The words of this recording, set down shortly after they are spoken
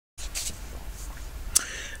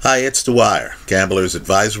Hi, it's Dwyer,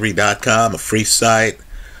 gamblersadvisory.com, a free site.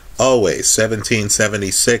 Always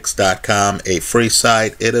 1776.com, a free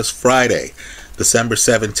site. It is Friday, December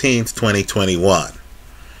 17th, 2021.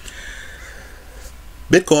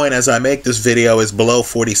 Bitcoin, as I make this video, is below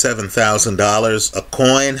 $47,000 a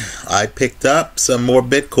coin. I picked up some more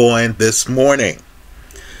Bitcoin this morning.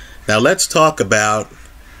 Now let's talk about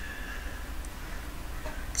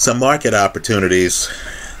some market opportunities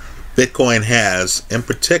Bitcoin has. In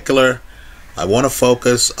particular, I want to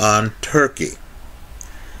focus on Turkey,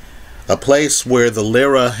 a place where the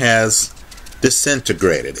Lira has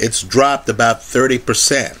disintegrated. It's dropped about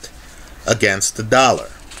 30% against the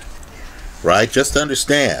dollar. Right? Just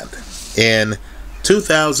understand, in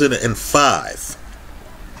 2005,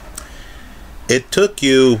 it took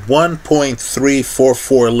you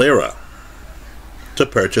 1.344 Lira to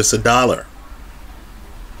purchase a dollar.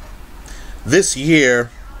 This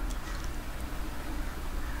year,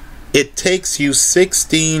 it takes you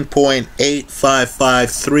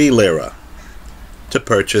 16.8553 Lira to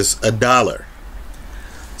purchase a dollar.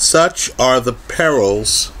 Such are the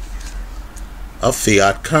perils of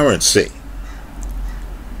fiat currency.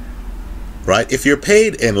 Right? If you're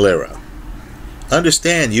paid in Lira,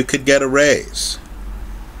 understand you could get a raise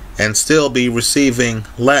and still be receiving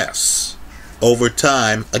less over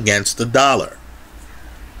time against the dollar.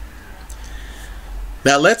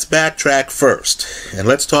 Now let's backtrack first and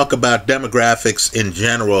let's talk about demographics in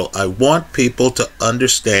general. I want people to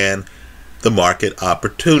understand the market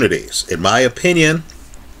opportunities. In my opinion,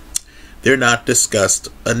 they're not discussed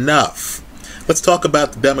enough. Let's talk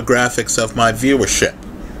about the demographics of my viewership.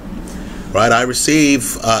 Right, I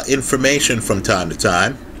receive information from time to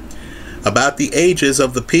time about the ages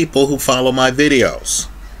of the people who follow my videos.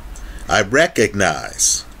 I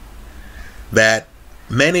recognize that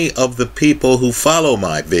many of the people who follow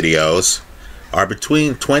my videos are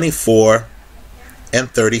between 24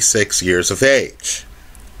 and 36 years of age.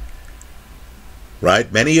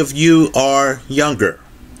 Right? Many of you are younger.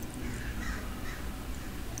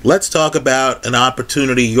 Let's talk about an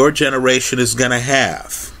opportunity your generation is going to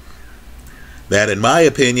have that, in my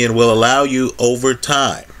opinion, will allow you over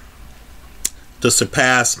time to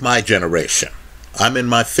surpass my generation. I'm in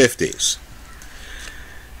my 50s.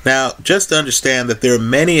 Now, just understand that there are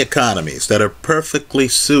many economies that are perfectly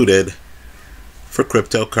suited for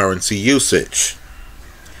cryptocurrency usage.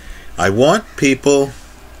 I want people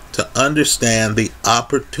to understand the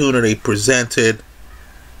opportunity presented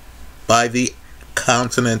by the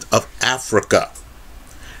continent of Africa.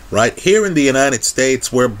 Right? Here in the United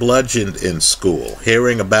States, we're bludgeoned in school,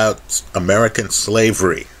 hearing about American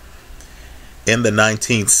slavery in the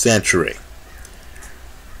 19th century.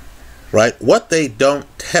 Right? What they don't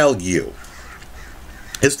tell you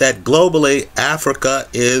is that globally, Africa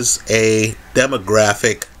is a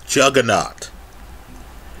demographic juggernaut.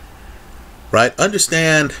 Right?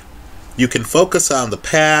 Understand, you can focus on the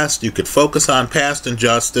past, you can focus on past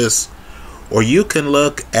injustice, or you can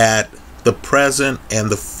look at the present and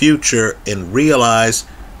the future and realize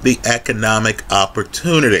the economic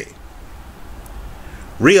opportunity.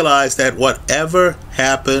 Realize that whatever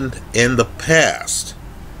happened in the past,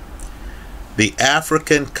 the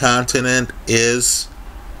African continent is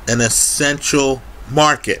an essential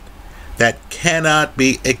market that cannot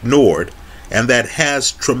be ignored and that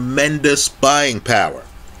has tremendous buying power,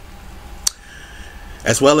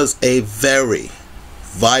 as well as a very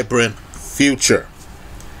vibrant future.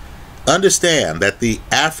 Understand that the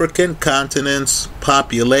African continent's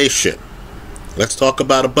population, let's talk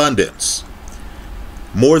about abundance,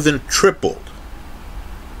 more than tripled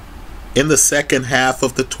in the second half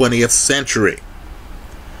of the 20th century.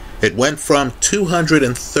 It went from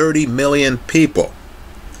 230 million people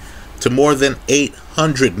to more than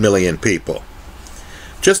 800 million people.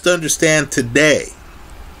 Just understand, today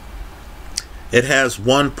it has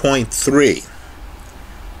 1.3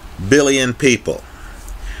 billion people.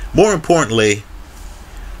 More importantly,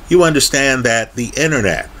 you understand that the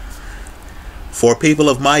internet, for people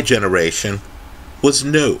of my generation, was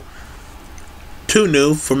new. Too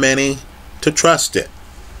new for many to trust it.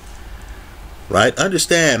 Right?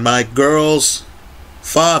 Understand, my girl's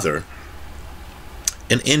father,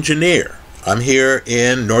 an engineer. I'm here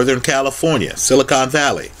in Northern California, Silicon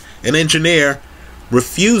Valley. An engineer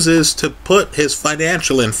refuses to put his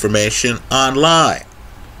financial information online.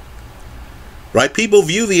 Right? People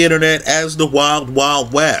view the internet as the wild,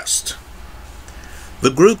 wild west. The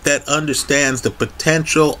group that understands the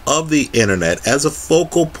potential of the internet as a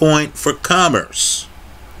focal point for commerce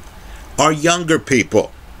are younger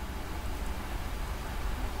people.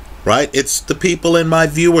 Right? It's the people in my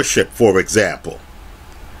viewership, for example,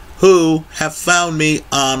 who have found me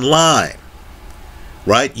online,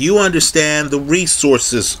 right? You understand the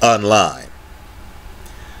resources online.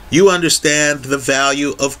 You understand the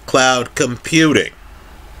value of cloud computing,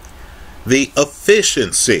 the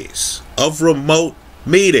efficiencies of remote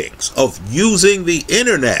meetings, of using the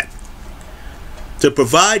internet to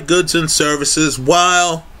provide goods and services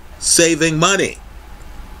while saving money.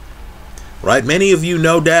 Right? Many of you,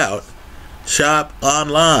 no doubt, shop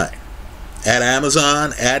online at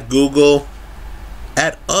Amazon, at Google,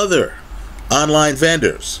 at other online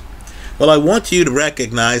vendors. Well, I want you to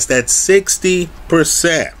recognize that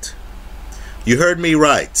 60%, you heard me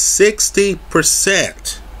right,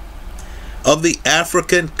 60% of the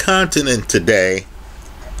African continent today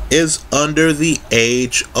is under the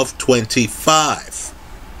age of 25.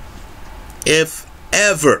 If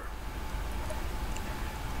ever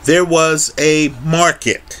there was a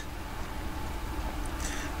market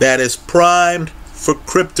that is primed for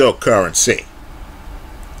cryptocurrency,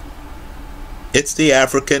 it's the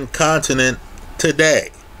African continent today.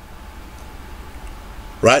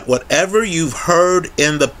 Right? Whatever you've heard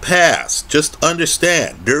in the past, just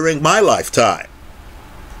understand, during my lifetime,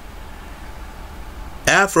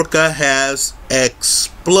 Africa has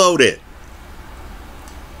exploded.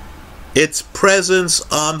 Its presence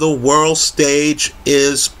on the world stage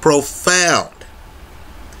is profound.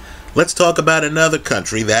 Let's talk about another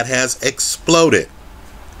country that has exploded.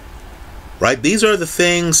 Right? These are the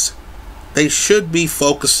things they should be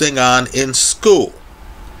focusing on in school.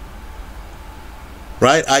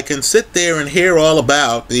 Right? I can sit there and hear all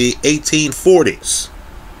about the 1840s.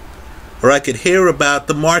 Or I could hear about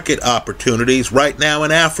the market opportunities right now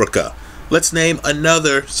in Africa. Let's name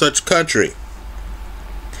another such country.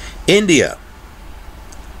 India.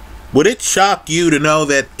 Would it shock you to know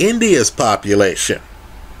that India's population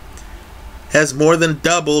has more than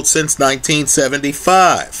doubled since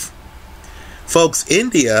 1975? Folks,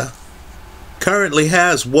 India currently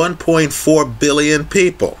has 1.4 billion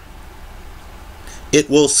people. It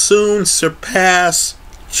will soon surpass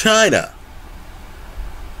China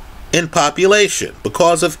in population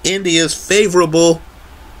because of India's favorable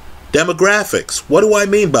demographics. What do I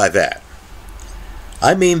mean by that?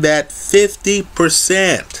 I mean that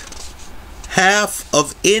 50%, half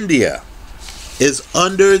of India, is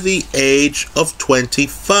under the age of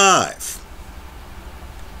 25.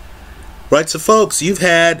 Right, so folks, you've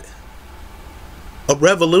had a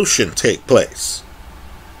revolution take place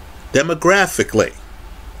demographically.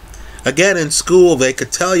 Again, in school, they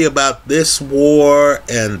could tell you about this war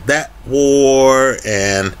and that war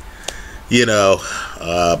and,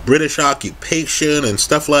 British occupation and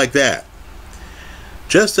stuff like that.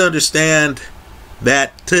 Just understand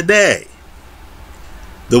that today,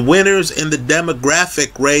 the winners in the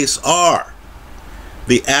demographic race are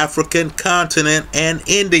the African continent and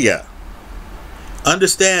India.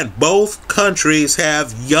 Understand, both countries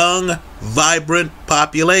have young, vibrant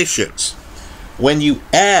populations. When you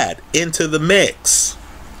add into the mix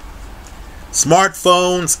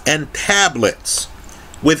smartphones and tablets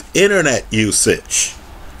with internet usage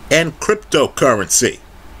and cryptocurrency,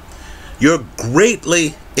 you're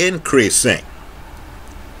greatly increasing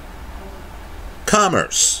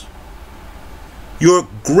commerce. You're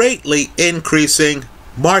greatly increasing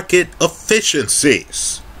market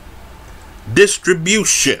efficiencies,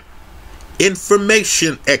 distribution,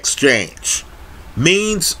 information exchange,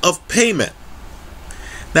 means of payment.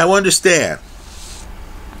 Now understand,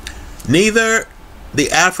 neither the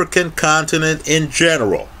African continent in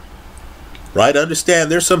general, right? Understand,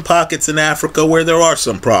 there's some pockets in Africa where there are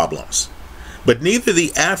some problems, but neither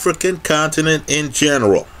the African continent in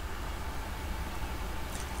general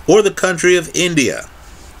or the country of India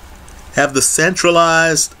have the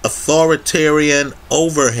centralized authoritarian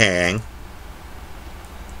overhang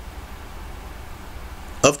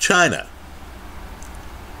of China.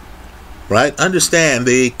 Right? Understand,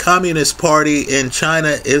 the Communist Party in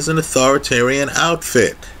China is an authoritarian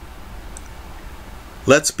outfit.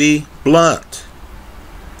 Let's be blunt.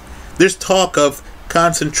 There's talk of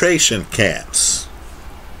concentration camps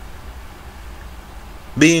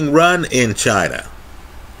being run in China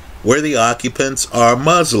where the occupants are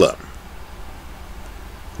Muslim.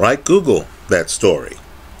 Right? Google that story.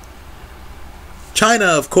 China,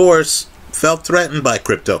 of course, felt threatened by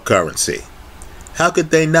cryptocurrency. How could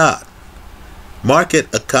they not?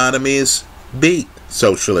 Market economies beat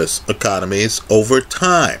socialist economies over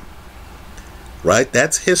time. Right?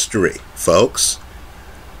 That's history, folks.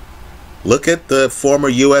 Look at the former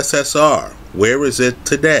USSR. Where is it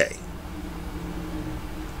today?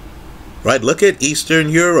 Right? Look at Eastern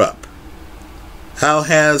Europe. How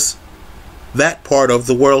has that part of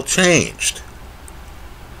the world changed?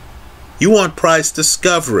 You want price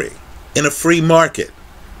discovery in a free market.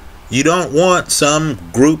 You don't want some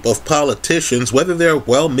group of politicians, whether they're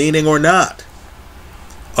well-meaning or not,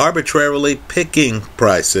 arbitrarily picking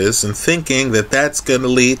prices and thinking that that's going to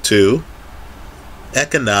lead to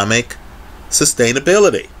economic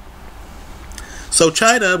sustainability. So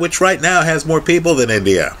China, which right now has more people than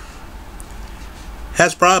India,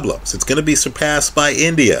 has problems. It's going to be surpassed by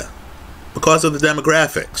India because of the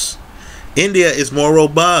demographics. India is more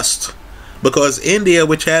robust because India,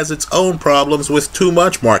 which has its own problems with too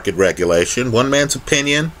much market regulation, one man's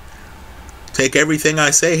opinion, take everything I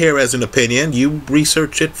say here as an opinion, you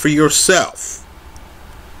research it for yourself,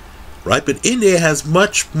 right? But India has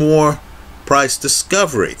much more price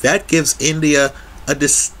discovery. That gives India a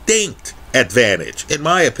distinct advantage, in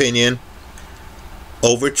my opinion,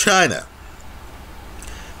 over China.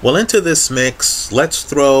 Well, into this mix, let's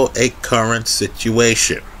throw a current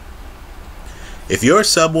situation. If you're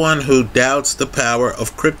someone who doubts the power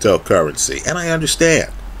of cryptocurrency, and I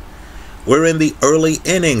understand, we're in the early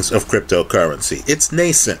innings of cryptocurrency. It's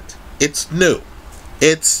nascent. It's new.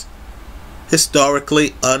 It's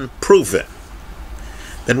historically unproven.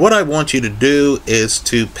 Then what I want you to do is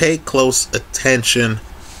to pay close attention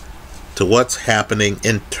to what's happening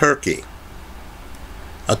in Turkey,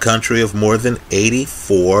 a country of more than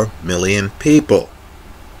 84 million people.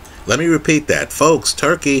 Let me repeat that, folks.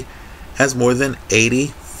 Turkey has more than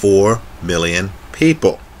 84 million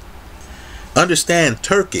people. Understand,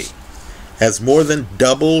 Turkey has more than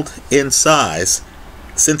doubled in size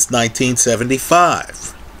since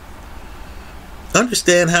 1975.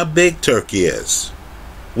 Understand how big Turkey is.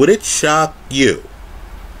 Would it shock you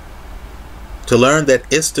to learn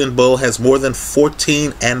that Istanbul has more than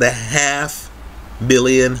 14.5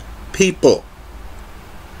 million people?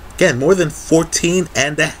 Again, more than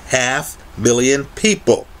 14.5 million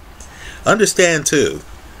people. Understand too,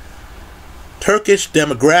 Turkish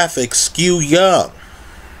demographics skew young.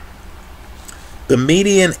 The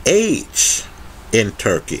median age in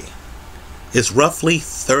Turkey is roughly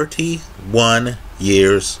 31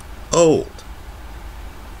 years old.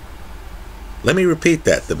 Let me repeat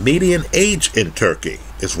that. The median age in Turkey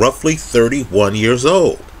is roughly 31 years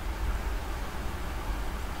old.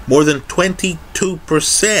 More than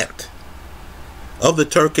 22% of the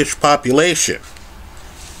Turkish population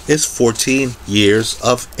is 14 years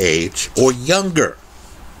of age or younger.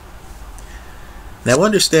 Now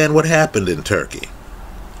understand what happened in Turkey.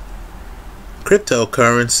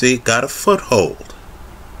 Cryptocurrency got a foothold.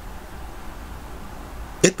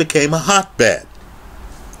 It became a hotbed.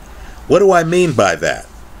 What do I mean by that?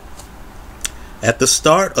 At the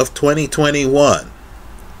start of 2021,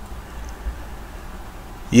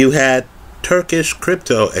 you had Turkish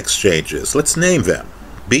crypto exchanges. Let's name them.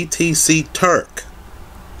 BTC Turk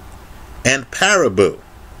and Paraboo.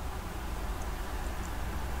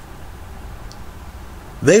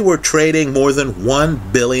 They were trading more than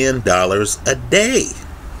 $1 billion a day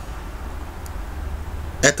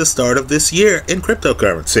at the start of this year in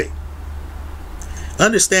cryptocurrency.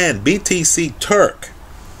 Understand, BTC Turk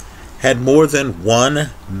had more than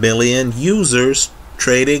 1 million users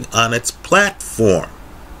trading on its platform.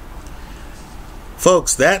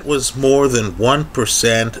 Folks, that was more than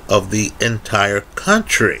 1% of the entire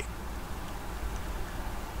country.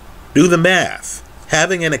 Do the math.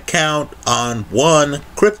 Having an account on one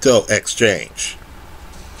crypto exchange.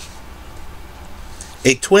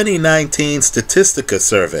 A 2019 Statistica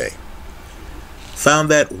survey found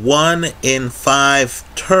that 1 in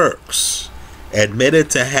 5 Turks admitted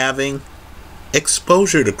to having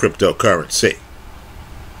exposure to cryptocurrency.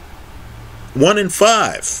 1 in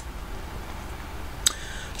 5.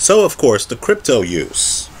 So, of course, the crypto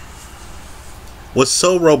use was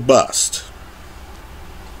so robust,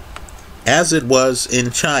 as it was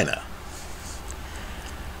in China,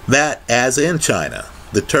 that, as in China,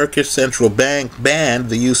 the Turkish central bank banned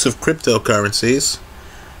the use of cryptocurrencies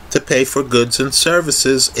to pay for goods and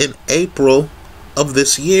services in April of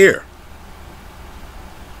this year.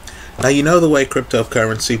 Now, you know the way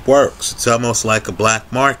cryptocurrency works. It's almost like a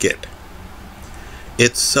black market.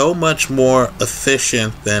 It's so much more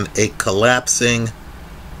efficient than a collapsing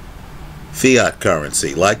fiat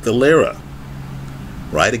currency like the Lira,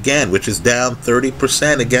 right? Again, which is down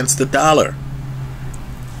 30% against the dollar.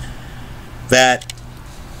 That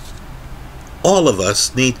all of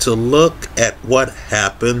us need to look at what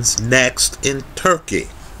happens next in Turkey.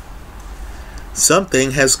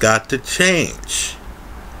 Something has got to change.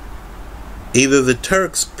 Either the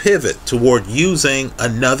Turks pivot toward using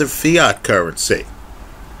another fiat currency,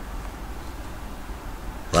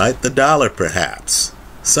 right? The dollar perhaps.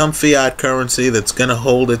 Some fiat currency that's going to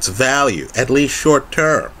hold its value, at least short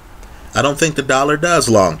term. I don't think the dollar does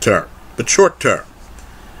long term, but short term.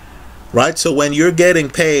 Right? So when you're getting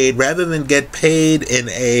paid, rather than get paid in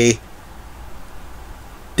a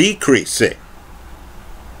decreasing,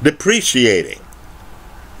 depreciating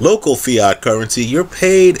local fiat currency, you're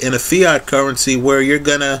paid in a fiat currency where you're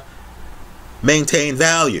going to maintain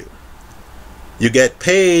value. You get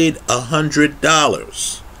paid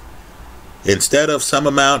 $100 instead of some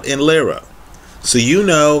amount in Lira. So you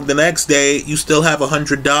know the next day you still have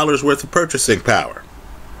 $100 worth of purchasing power.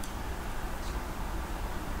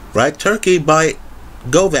 Right? Turkey might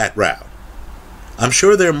go that route. I'm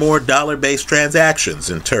sure there are more dollar-based transactions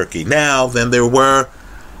in Turkey now than there were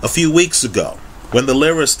a few weeks ago, when the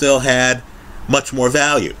Lira still had much more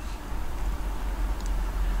value.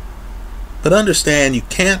 But understand, you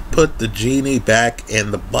can't put the genie back in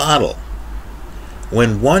the bottle.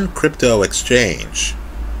 When one crypto exchange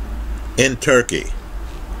in Turkey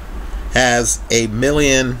has 1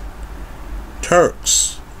 million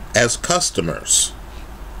Turks as customers,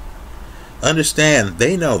 understand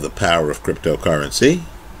they know the power of cryptocurrency.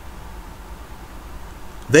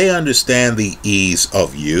 They understand the ease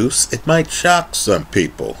of use. It might shock some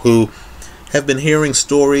people who have been hearing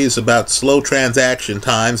stories about slow transaction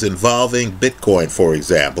times involving Bitcoin, for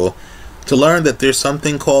example, to learn that there's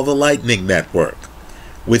something called the Lightning Network,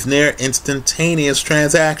 with near instantaneous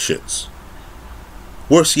transactions.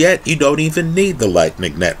 Worse yet, you don't even need the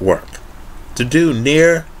Lightning Network to do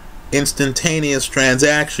near instantaneous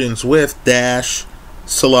transactions with Dash,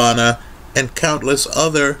 Solana, and countless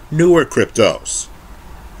other newer cryptos.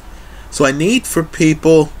 So I need for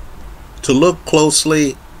people to look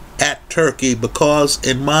closely at Turkey because,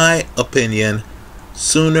 in my opinion,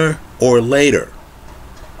 sooner or later,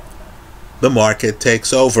 the market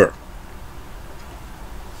takes over.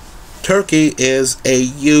 Turkey is a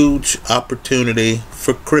huge opportunity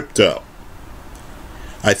for crypto.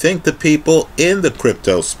 I think the people in the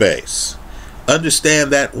crypto space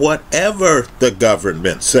understand that whatever the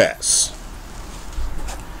government says,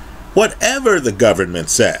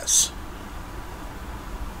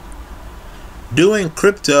 doing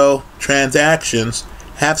crypto transactions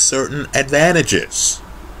have certain advantages,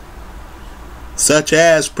 such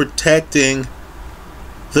as protecting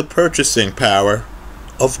the purchasing power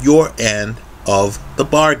of your end of the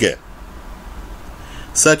bargain,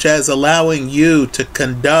 such as allowing you to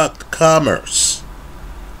conduct commerce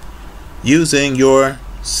using your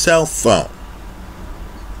cell phone,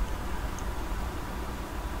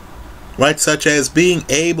 right? Such as being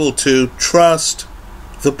able to trust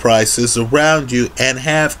the prices around you and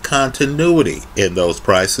have continuity in those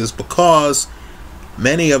prices, because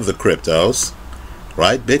many of the cryptos,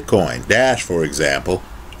 right, Bitcoin, Dash, for example,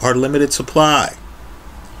 are limited supply.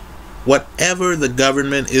 Whatever the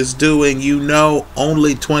government is doing, you know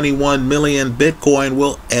only 21 million Bitcoin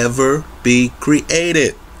will ever be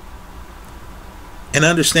created. And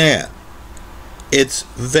understand, it's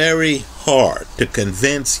very hard to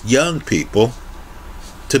convince young people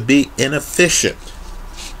to be inefficient,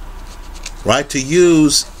 right? To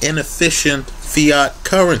use inefficient fiat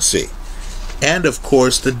currency. And of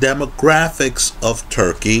course, the demographics of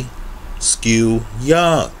Turkey skew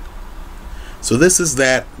young. So this is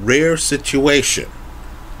that rare situation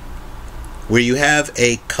where you have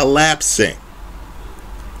a collapsing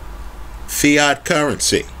fiat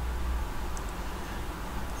currency.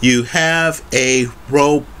 You have a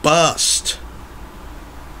robust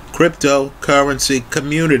cryptocurrency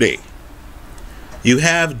community. You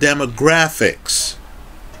have demographics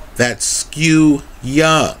that skew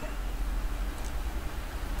young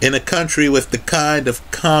in a country with the kind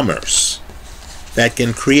of commerce that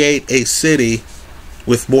can create a city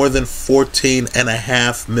with more than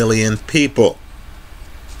 14.5 million people.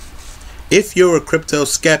 If you're a crypto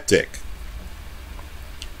skeptic,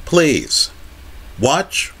 please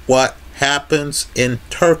watch what happens in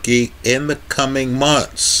Turkey in the coming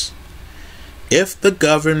months. If the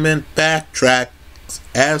government backtracks,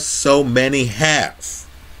 as so many have,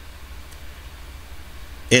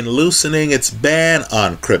 in loosening its ban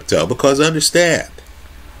on crypto, because understand,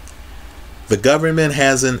 the government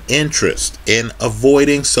has an interest in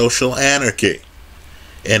avoiding social anarchy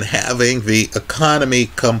and having the economy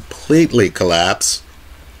completely collapse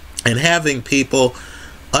and having people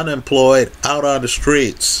unemployed out on the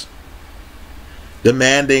streets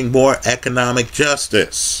demanding more economic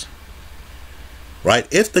justice. Right?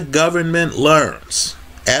 If the government learns,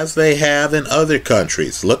 as they have in other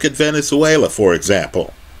countries, look at Venezuela, for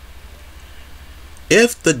example.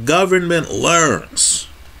 If the government learns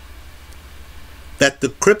that the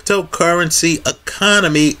cryptocurrency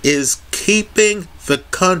economy is keeping the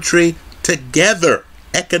country together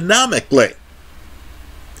economically,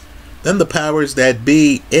 then the powers that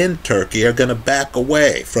be in Turkey are going to back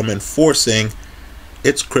away from enforcing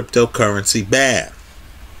its cryptocurrency ban.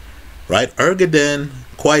 Right? Erdogan,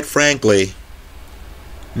 quite frankly,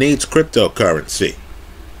 needs cryptocurrency.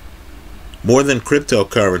 More than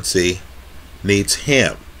cryptocurrency needs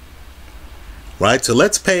him. Right? So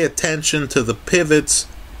let's pay attention to the pivots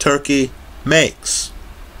Turkey makes.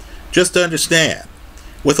 Just understand,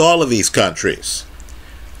 with all of these countries,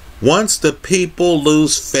 once the people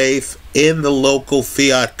lose faith in the local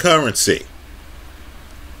fiat currency,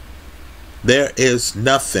 there is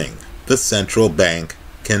nothing the central bank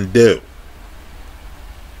can do.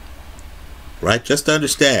 Right? Just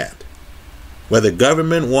understand, whether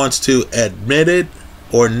government wants to admit it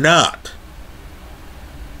or not,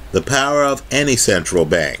 the power of any central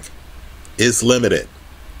bank is limited.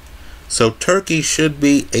 So Turkey should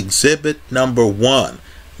be exhibit number 1.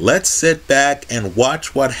 Let's sit back and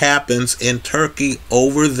watch what happens in Turkey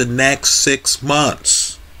over the next 6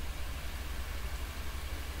 months.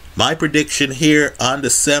 My prediction here on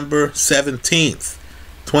December 17th,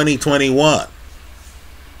 2021,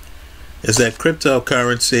 is that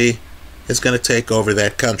cryptocurrency is going to take over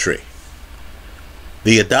that country.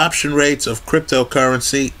 The adoption rates of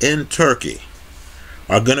cryptocurrency in Turkey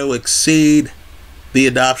are going to exceed the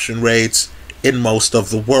adoption rates in most of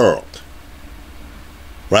the world.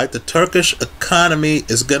 Right? The Turkish economy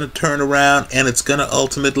is going to turn around, and it's going to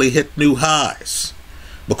ultimately hit new highs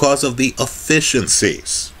because of the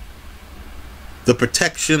efficiencies, the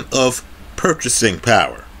protection of purchasing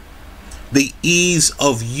power, the ease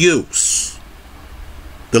of use,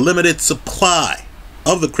 the limited supply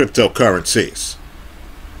of the cryptocurrencies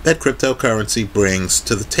that cryptocurrency brings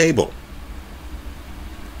to the table.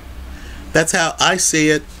 That's how I see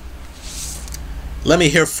it. Let me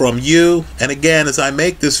hear from you. And again, as I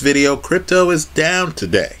make this video, crypto is down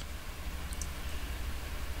today.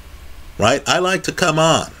 Right? I like to come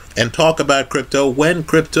on and talk about crypto when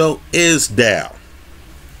crypto is down.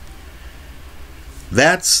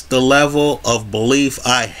 That's the level of belief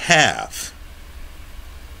I have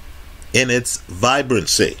in its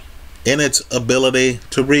vibrancy, in its ability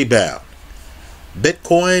to rebound.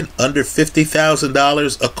 Bitcoin under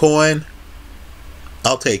 $50,000 a coin,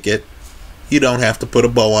 I'll take it. You don't have to put a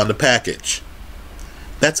bow on the package.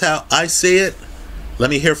 That's how I see it. Let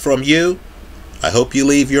me hear from you. I hope you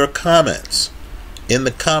leave your comments in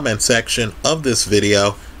the comment section of this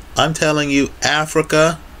video. I'm telling you,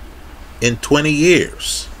 Africa in 20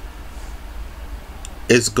 years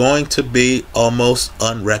is going to be almost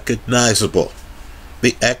unrecognizable.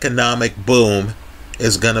 The economic boom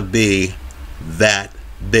is going to be that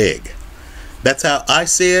big. That's how I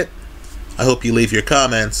see it. I hope you leave your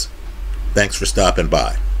comments. Thanks for stopping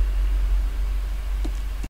by.